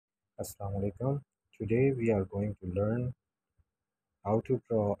Assalamu alaikum. Today we are going to learn how to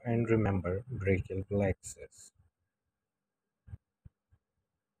draw and remember brachial plexus.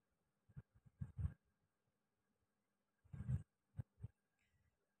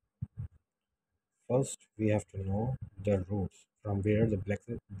 First, we have to know the roots from where the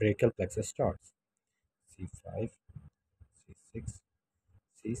brachial plexus starts. C5, C6,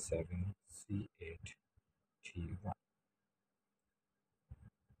 C7, C8, T1.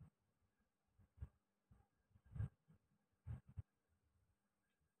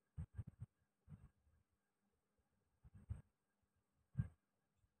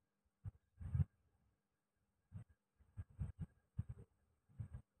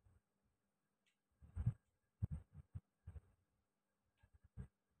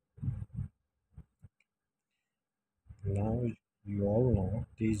 Now you all know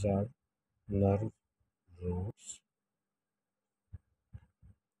these are nerve roots.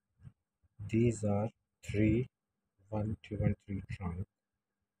 These are three, 1, 2, and 3 trunk.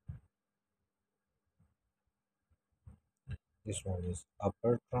 This one is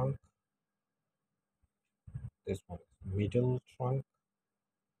upper trunk. This one is middle trunk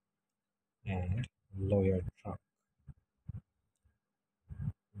and lower trunk.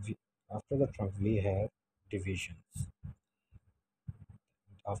 we, After the trunk we have divisions.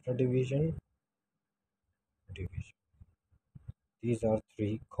 After division, these are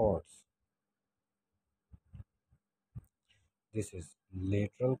three chords. This is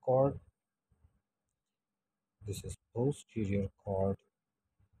lateral chord, this is posterior chord,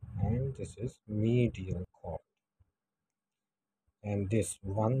 and this is medial chord. And this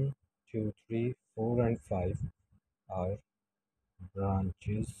 1, 2, 3, 4, and 5 are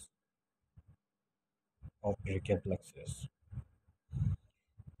branches of brachial plexus.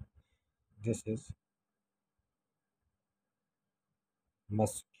 This is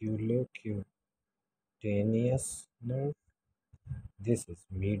musculocutaneous nerve. This is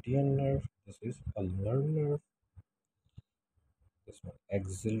median nerve. This is ulnar nerve. This one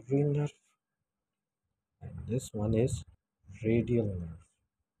axillary nerve, and this one is radial nerve.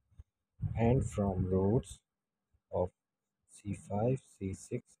 And from roots of C5,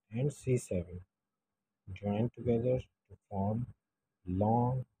 C6, and C7 join together to form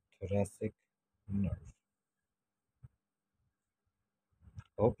long thoracic nerve.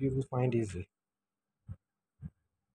 Hope you will find easy.